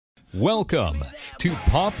Welcome to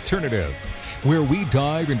Popternative, where we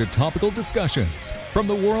dive into topical discussions from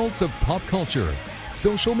the worlds of pop culture,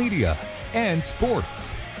 social media, and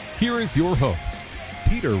sports. Here is your host,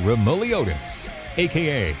 Peter Remoliotis,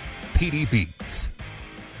 aka PD Beats.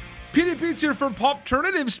 PD Beats here from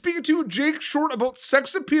Popternative, speaking to Jake Short about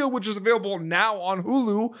Sex Appeal, which is available now on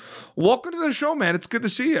Hulu. Welcome to the show, man. It's good to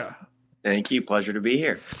see you. Thank you. Pleasure to be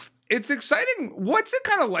here. It's exciting. What's it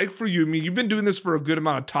kind of like for you? I mean, you've been doing this for a good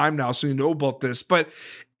amount of time now, so you know about this, but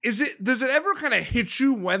does it ever kind of hit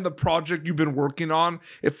you when the project you've been working on,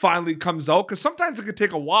 it finally comes out? Because sometimes it could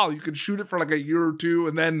take a while. You could shoot it for like a year or two,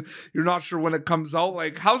 and then you're not sure when it comes out.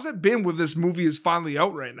 Like, how's it been when this movie is finally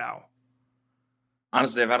out right now?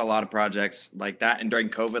 Honestly, I've had a lot of projects like that. And during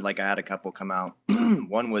COVID, like I had a couple come out.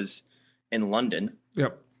 One was in London.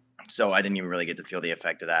 Yep. So I didn't even really get to feel the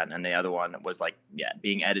effect of that. And the other one was like,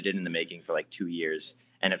 being edited in the making for like 2 years.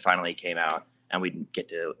 And it finally came out and we didn't get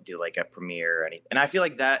to do like a premiere or anything. And I feel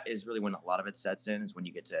like that is really when a lot of it sets in, is when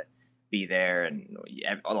you get to be there and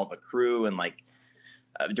all the crew and like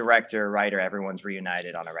director, writer, everyone's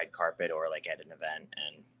reunited on a red carpet or like at an event.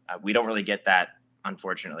 And we don't really get that,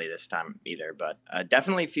 unfortunately, this time either. But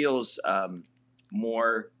definitely feels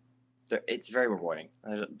more, it's very rewarding.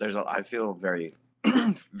 I feel very...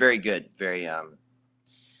 very good. Very yeah.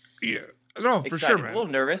 No, for excited. sure, man. A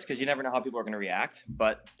little nervous because you never know how people are going to react,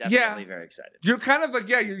 but definitely very excited. You're kind of like,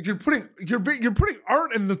 you're putting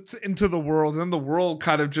art into the world, and then the world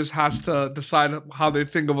kind of just has to decide how they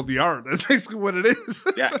think about the art. That's basically what it is.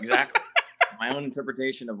 Yeah, exactly. My own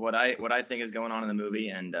interpretation of what I think is going on in the movie,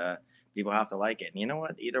 and people have to like it. And you know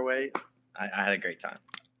what? Either way, I had a great time.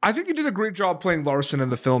 I think you did a great job playing Larson in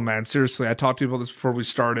the film, man. Seriously, I talked to you about this before we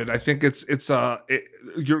started. I think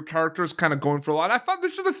your character's kind of going for a lot. I thought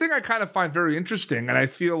this is the thing I kind of find very interesting, and I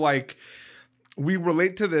feel like we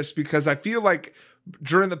relate to this because I feel like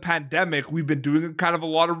during the pandemic, we've been doing kind of a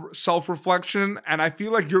lot of self-reflection, and I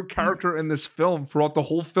feel like your character in this film, throughout the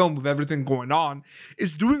whole film with everything going on,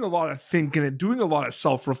 is doing a lot of thinking and doing a lot of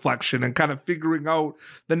self-reflection and kind of figuring out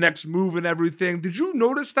the next move and everything. Did you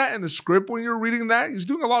notice that in the script when you were reading that? He's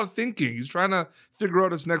doing a lot of thinking. He's trying to figure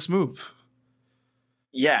out his next move.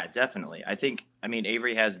 Yeah, definitely. I mean,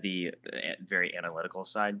 Avery has the very analytical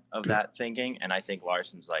side of that thinking. And I think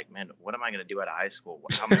Larson's like, man, what am I going to do out of high school?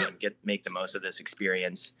 How am I going to make the most of this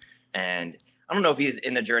experience? And I don't know if he's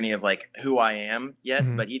in the journey of like who I am yet,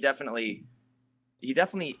 but he definitely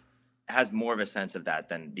has more of a sense of that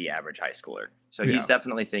than the average high schooler. So he's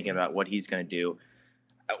definitely thinking about what he's going to do,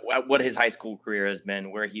 what his high school career has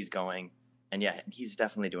been, where he's going. And yeah, he's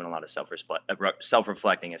definitely doing a lot of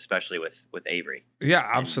self-reflecting, especially with Avery. Yeah,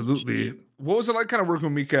 absolutely. What was it like kind of working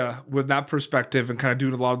with Mika with that perspective and kind of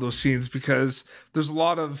doing a lot of those scenes? Because there's a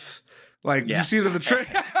lot of, like, you see it in the trailer.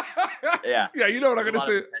 Yeah, you know what I'm going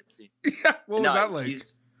to say. Yeah, what was that like?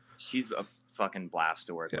 She's a fucking blast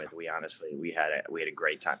to work with. We had a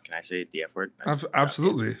great time. Can I say the F word?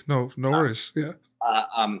 Absolutely. No worries. Yeah.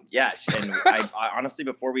 And I honestly,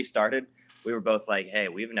 before we started, we were both like, hey,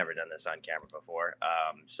 we've never done this on camera before.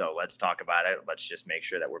 So let's talk about it. Let's just make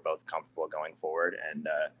sure that we're both comfortable going forward. And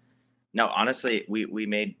no, honestly, we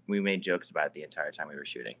made jokes about it the entire time we were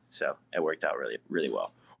shooting. So it worked out really, really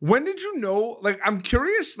well. When did you know, like, I'm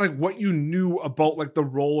curious, like, what you knew about, like, the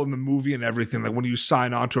role in the movie and everything, like, when you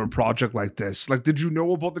sign on to a project like this? Like, did you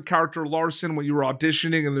know about the character Larson when you were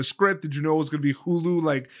auditioning in the script? Did you know it was going to be Hulu?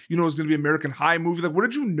 Like, you know it was going to be American High movie? Like, what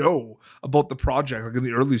did you know about the project, like, in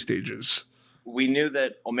the early stages? We knew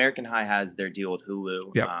that American High has their deal with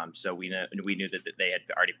Hulu. Yep. So we knew that they had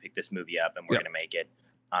already picked this movie up and we're going to make it.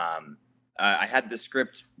 I had the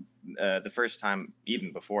script the first time,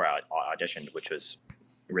 even before I auditioned, which was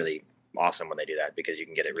really awesome when they do that because you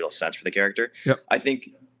can get a real sense for the character. Yep. I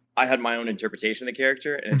think I had my own interpretation of the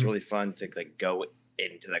character, and it's really fun to like go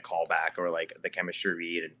into the callback or like the chemistry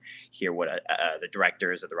read and hear what the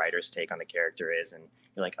directors or the writers' take on the character is, and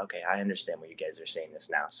you're like, okay, I understand what you guys are saying this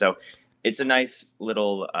now. So it's a nice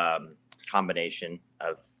little combination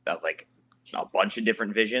of like a bunch of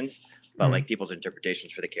different visions, but like people's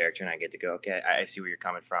interpretations for the character, and I get to go, okay, I see where you're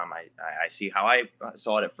coming from. I see how I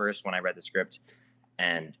saw it at first when I read the script.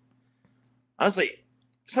 And honestly,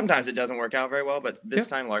 sometimes it doesn't work out very well, but this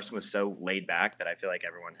time Larson was so laid back that I feel like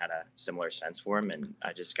everyone had a similar sense for him, and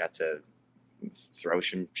I just got to throw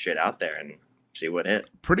some shit out there and see what hit.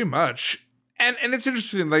 Pretty much. And it's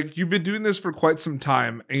interesting, like, you've been doing this for quite some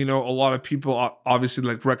time, and, you know, a lot of people obviously,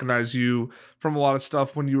 like, recognize you from a lot of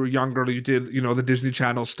stuff when you were younger. You did, you know, the Disney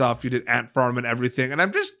Channel stuff, you did Ant Farm and everything, and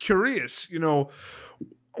I'm just curious, you know,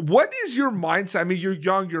 what is your mindset? I mean, you're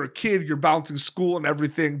young, you're a kid, you're balancing school and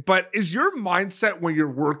everything, but is your mindset when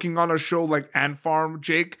you're working on a show like Ant Farm,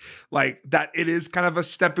 Jake, like that it is kind of a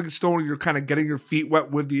stepping stone, you're kind of getting your feet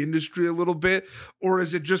wet with the industry a little bit? Or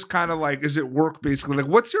is it just kind of like, is it work basically? Like,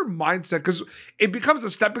 what's your mindset? Because it becomes a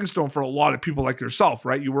stepping stone for a lot of people like yourself,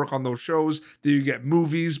 right? You work on those shows, then you get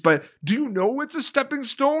movies, but do you know it's a stepping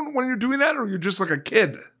stone when you're doing that, or you're just like a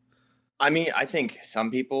kid? I mean, I think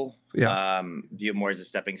some people Yeah. view it more as a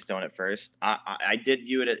stepping stone at first. I did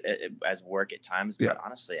view it as work at times, but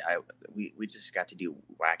honestly, we just got to do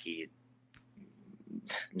wacky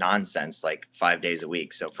nonsense like 5 days a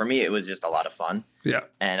week. So for me, it was just a lot of fun. Yeah.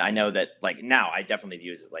 And I know that like now I definitely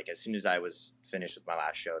view it like as soon as I was finished with my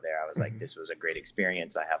last show there, I was like, this was a great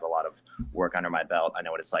experience. I have a lot of work under my belt. I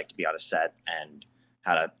know what it's like to be on a set and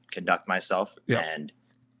how to conduct myself. Yeah. And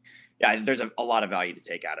yeah, there's a lot of value to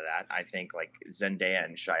take out of that. I think like Zendaya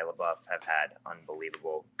and Shia LaBeouf have had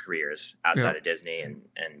unbelievable careers outside of Disney, and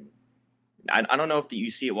I don't know if you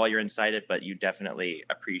see it while you're inside it, but you definitely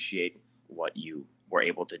appreciate what you were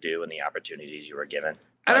able to do and the opportunities you were given.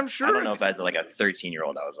 And I'm sure I don't know if as like a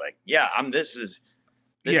 13-year-old, I was like, yeah, I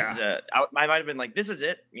might have been like, this is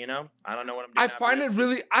it, you know? I don't know what I'm doing. I find it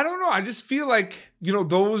really, I don't know. I just feel like, you know,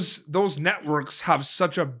 those networks have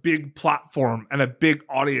such a big platform and a big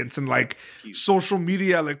audience, and like social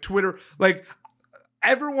media, like Twitter, like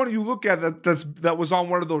everyone you look at that was on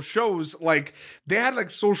one of those shows, like they had like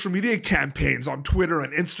social media campaigns on Twitter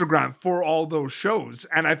and Instagram for all those shows.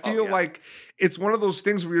 And I feel like it's one of those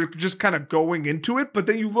things where you're just kind of going into it, but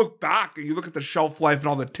then you look back and you look at the shelf life and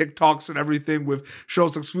all the TikToks and everything with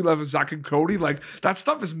shows like Sweet Life of Zack and Cody. Like that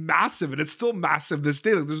stuff is massive, and it's still massive this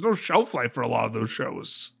day. Like there's no shelf life for a lot of those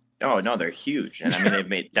shows. Oh no, they're huge, and I mean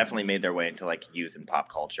they've definitely made their way into like youth and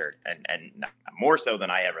pop culture, and more so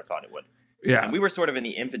than I ever thought it would. Yeah, and we were sort of in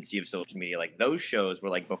the infancy of social media. Like those shows were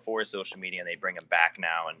like before social media, and they bring them back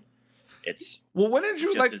now, and it's when did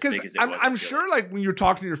you like? Because I'm sure like when you're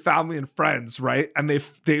talking to your family and friends, right? And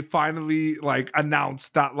they finally like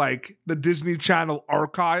announced that like the Disney Channel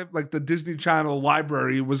archive, like the Disney Channel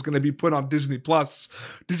library, was going to be put on Disney Plus.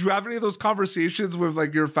 Did you have any of those conversations with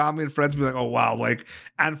like your family and friends? Be like, oh wow, like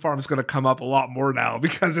Ant Farm's going to come up a lot more now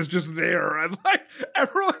because it's just there, and like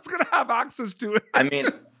everyone's going to have access to it. I mean,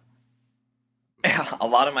 a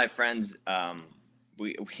lot of my friends.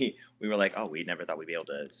 We were like, oh, we never thought we'd be able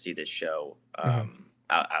to see this show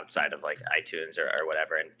outside of like iTunes or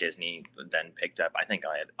whatever. And Disney then picked up, I think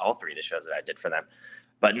I had all three of the shows that I did for them.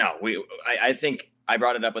 But no, I think I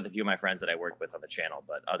brought it up with a few of my friends that I work with on the channel.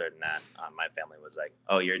 But other than that, my family was like,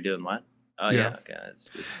 oh, you're doing what? Oh, yeah. Okay, it's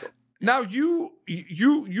cool. Now you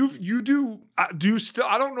do still,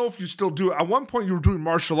 I don't know if you still do it. At one point you were doing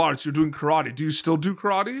martial arts, you're doing karate. Do you still do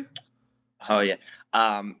karate? Oh yeah.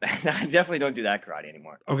 I definitely don't do that karate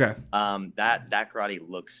anymore. Okay. That karate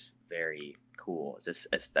looks very cool. It's just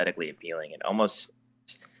aesthetically appealing. It almost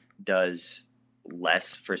does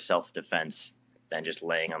less for self-defense than just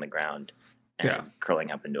laying on the ground and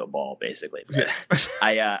curling up into a ball, basically. But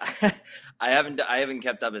I haven't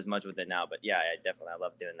kept up as much with it now, but yeah, I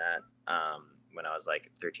love doing that. When I was like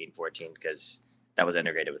 13, 14, because that was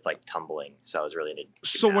integrated with like tumbling, so I was really into.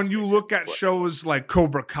 So when you look at shows like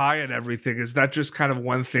Cobra Kai and everything, is that just kind of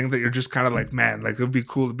one thing that you're just kind of like, man, like it'd be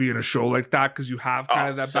cool to be in a show like that because you have kind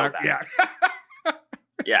of that so back, bad.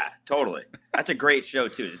 Yeah, totally. That's a great show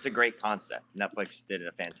too. It's a great concept. Netflix did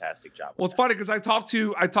a fantastic job. Well, it's funny because I talked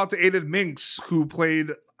to Aiden Minks, who played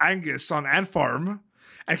Angus on Ant Farm.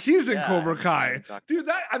 And he's in Cobra Kai. Dude,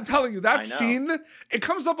 I'm telling you, that scene, it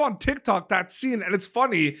comes up on TikTok, that scene. And it's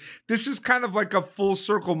funny. This is kind of like a full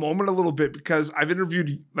circle moment a little bit because I've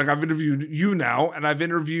interviewed you now, and I've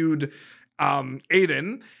interviewed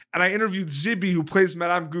Aiden, and I interviewed Zibby, who plays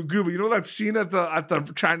Madame Gugu. But you know that scene at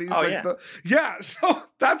the Chinese? Oh, yeah. So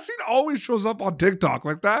that scene always shows up on TikTok.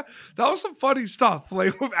 Like that was some funny stuff.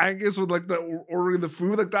 Like with Angus, with like the ordering the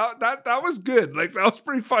food. Like that was good. Like that was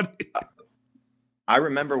pretty funny. I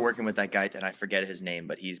remember working with that guy, and I forget his name,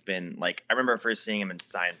 but he's been like, I remember first seeing him in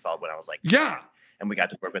Seinfeld when I was like, 10, and we got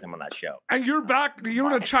to work with him on that show. And you're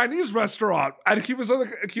in a Chinese restaurant, and he was like,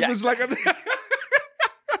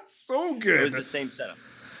 so good. It was the same setup.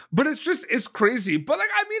 But it's crazy. But like,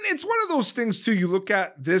 I mean, it's one of those things too. You look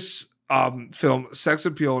at this film, sex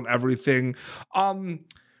appeal and everything.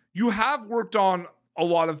 You have worked on a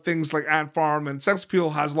lot of things like Ant Farm, and sex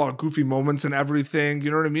appeal has a lot of goofy moments and everything. You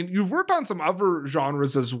know what I mean? You've worked on some other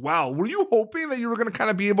genres as well. Were you hoping that you were going to kind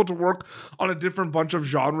of be able to work on a different bunch of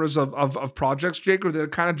genres of projects, Jake, or did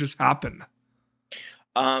it kind of just happen?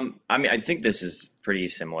 I mean, I think this is pretty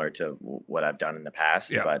similar to what I've done in the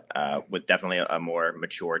past, Yeah. but with definitely a more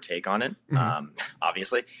mature take on it, Mhm.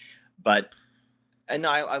 obviously. But and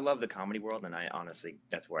I love the comedy world, and I honestly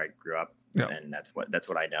that's where I grew up, Yeah. and that's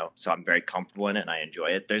what I know. So I'm very comfortable in it, and I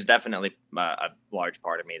enjoy it. There's definitely a large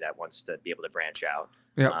part of me that wants to be able to branch out,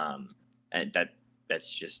 Yeah. and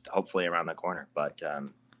that's just hopefully around the corner. But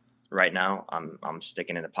right now, I'm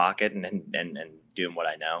sticking in the pocket and doing what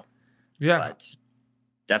I know. Yeah. But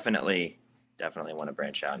definitely want to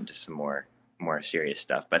branch out into some more serious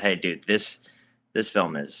stuff. But hey, dude, this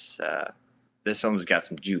film is this film's got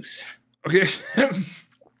some juice. Okay.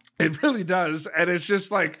 It really does. And it's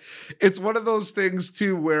just like, it's one of those things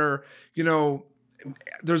too, where,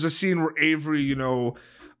 there's a scene where Avery,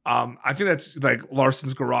 I think that's like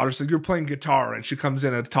Larson's garage. So you're playing guitar and she comes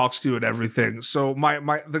in and talks to you and everything. So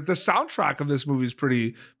the soundtrack of this movie is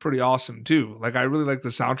pretty awesome too. Like I really like the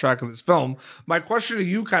soundtrack of this film. My question to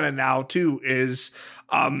you kind of now too is,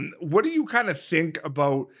 what do you kind of think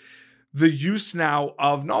about the use now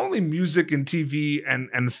of not only music and TV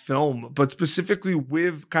and film, but specifically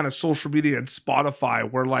with kind of social media and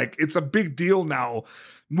Spotify, where like it's a big deal now.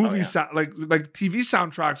 Movies like TV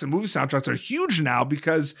soundtracks and movie soundtracks are huge now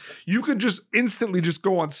because you can just instantly just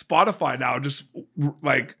go on Spotify now, just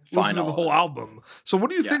like listen to the whole album. So what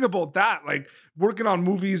do you think about that? Like working on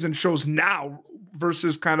movies and shows now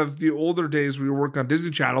versus kind of the older days we were working on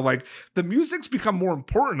Disney Channel, like the music's become more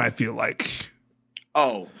important, I feel like.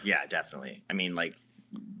 Oh, yeah, definitely. I mean, like,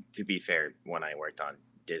 to be fair, when I worked on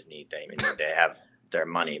Disney, they have their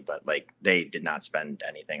money, but, like, they did not spend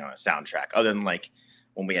anything on a soundtrack other than, like,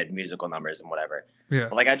 when we had musical numbers and whatever. Yeah.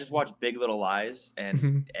 But, like, I just watched Big Little Lies,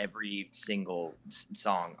 and every single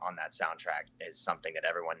song on that soundtrack is something that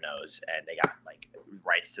everyone knows, and they got, like,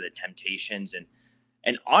 rights to the Temptations,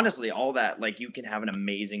 and honestly, all that, like, you can have an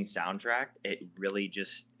amazing soundtrack. It really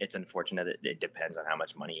just, it's unfortunate that it depends on how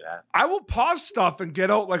much money you have. I will pause stuff and get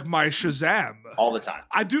out, like, my Shazam. All the time.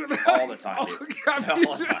 I do. All the time, dude.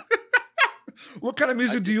 All the time. What kind of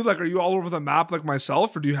music do you like? Are you all over the map like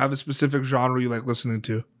myself, or do you have a specific genre you like listening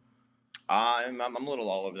to? I'm a little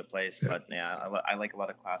all over the place, but yeah, I like a lot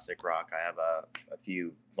of classic rock. I have a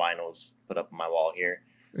few vinyls put up on my wall here.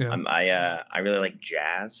 Yeah. I really like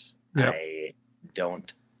jazz. Yeah. I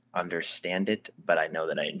don't understand it, but I know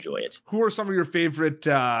that I enjoy it. Who are some of your favorite?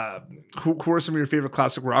 Who are some of your favorite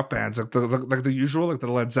classic rock bands? Like the usual, like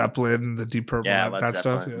the Led Zeppelin, the Deep Purple, that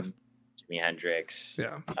stuff. Yeah. Jimi Hendrix.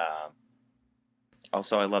 Yeah.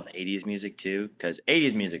 Also, I love 80s music too, because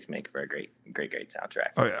 80s music make for a great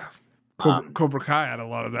soundtrack. Oh yeah. Cobra Kai had a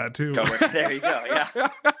lot of that too. There you go. Yeah,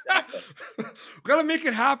 exactly. We gotta make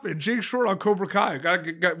it happen. Jake Short on Cobra Kai.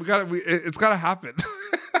 It's gotta happen.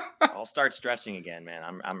 I'll start stretching again,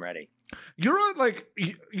 man. I'm ready. You're like,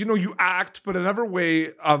 you act, but another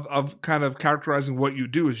way of kind of characterizing what you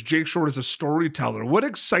do is Jake Short is a storyteller. What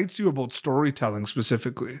excites you about storytelling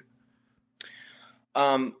specifically?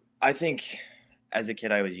 I think as a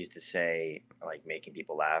kid, I was used to say like making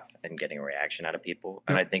people laugh and getting a reaction out of people.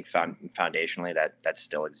 And I think foundationally that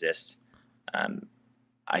still exists.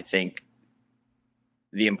 I think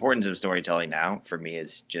the importance of storytelling now for me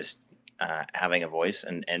is just having a voice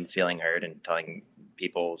and feeling heard and telling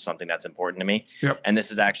people something that's important to me. Yep. And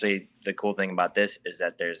this is actually the cool thing about this is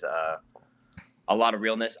that there's a lot of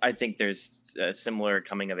realness. I think there's similar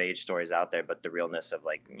coming of age stories out there, but the realness of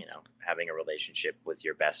like, having a relationship with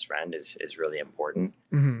your best friend is really important.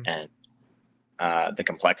 Mm-hmm. And the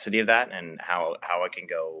complexity of that and how it can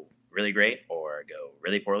go really great or go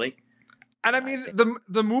really poorly. And I mean,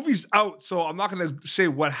 the movie's out, so I'm not going to say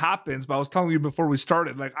what happens, but I was telling you before we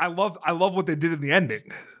started, like, I love what they did in the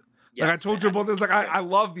ending. Yes, like I told you about this, like, I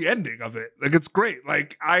love the ending of it. Like, it's great.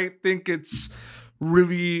 Like, I think it's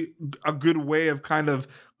really a good way of kind of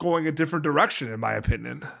going a different direction, in my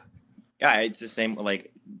opinion. Yeah, it's the same.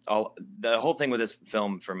 Like, the whole thing with this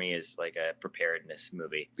film for me is like a preparedness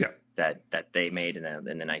movie. Yeah. That they made in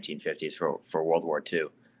the 1950s for World War II.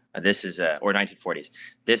 This is or 1940s.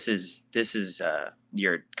 This is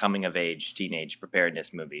your coming of age teenage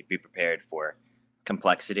preparedness movie. Be prepared for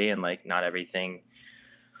complexity and like not everything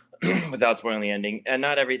without spoiling the ending, and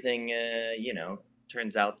not everything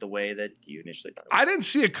turns out the way that you initially thought. I didn't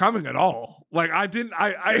see it coming at all. Like I didn't.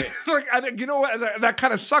 I you know what? That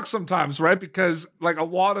kind of sucks sometimes, right? Because like a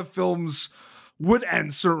lot of films would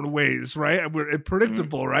end certain ways, right? And we're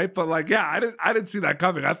predictable, right? But like, yeah, I didn't see that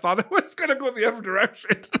coming. I thought it was gonna go the other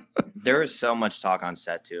direction. There was so much talk on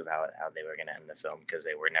set too about how they were going to end the film because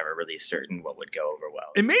they were never really certain what would go over well.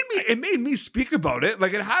 It made me speak about it.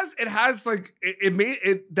 Like it made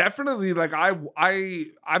it definitely like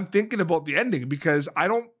I'm thinking about the ending because I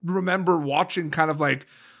don't remember watching kind of like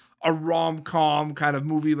a rom-com kind of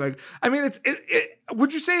movie. Like, I mean,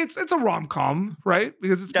 would you say it's a rom-com, right?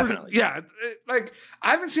 Because it's definitely, like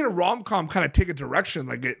I haven't seen a rom-com kind of take a direction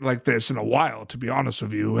like this in a while, to be honest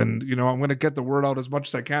with you. And you know, I'm gonna get the word out as much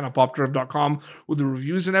as I can on popturf.com with the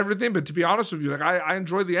reviews and everything. But to be honest with you, like I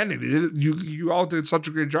enjoyed the ending. You all did such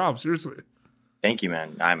a great job, seriously. Thank you,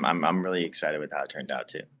 man. I'm really excited with how it turned out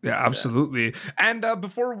too. Yeah, absolutely. And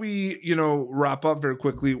before we, wrap up very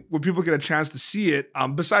quickly, when people get a chance to see it,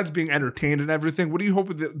 besides being entertained and everything, what do you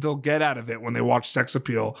hope that they'll get out of it when they watch Sex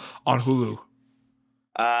Appeal on Hulu?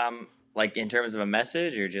 Like in terms of a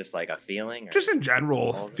message or just like a feeling? Or just in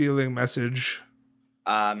general, feeling, message.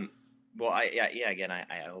 Well, again,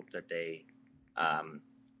 I hope that they,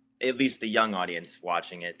 at least the young audience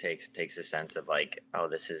watching it takes a sense of like, oh,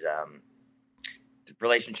 this is,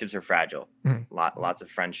 relationships are fragile. Lots of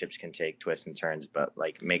friendships can take twists and turns, but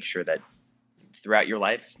like make sure that throughout your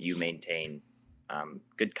life you maintain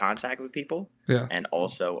good contact with people, and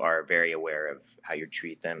also are very aware of how you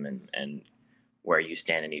treat them and where you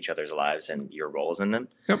stand in each other's lives and your roles in them.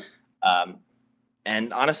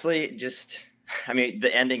 And honestly, just the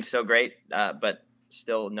ending's so great, but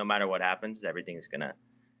still, no matter what happens, everything's gonna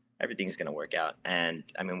work out. And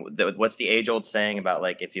I mean, what's the age-old saying about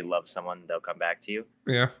like if you love someone, they'll come back to you?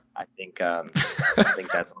 Yeah, I think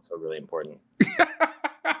that's also really important.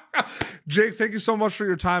 Jake, thank you so much for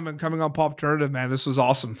your time and coming on Popturnative, man. This was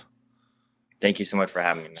awesome. Thank you so much for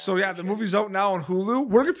having me, man. So yeah, the movie's out now on Hulu.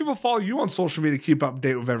 Where can people follow you on social media to keep up to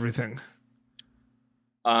date with everything?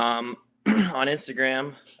 On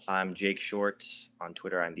Instagram, I'm Jake Short. On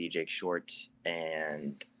Twitter, I'm the Jake Short,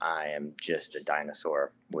 and I am just a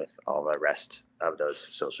dinosaur with all the rest of those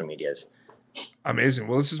social medias. Amazing.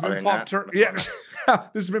 Well, this has been Popturnative. Yeah,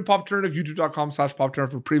 this has been Popturnative.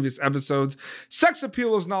 YouTube.com/Popturnative for previous episodes. Sex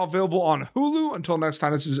Appeal is now available on Hulu. Until next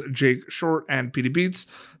time, this is Jake Short and PD Beats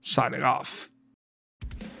signing off.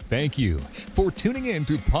 Thank you for tuning in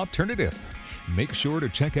to Popturnative. Make sure to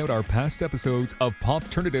check out our past episodes of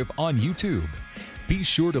Popturnative on YouTube. Be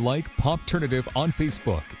sure to like Popturnative on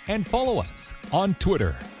Facebook and follow us on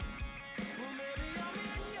Twitter.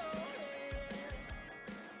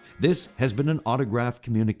 This has been an Autograph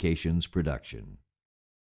Communications production.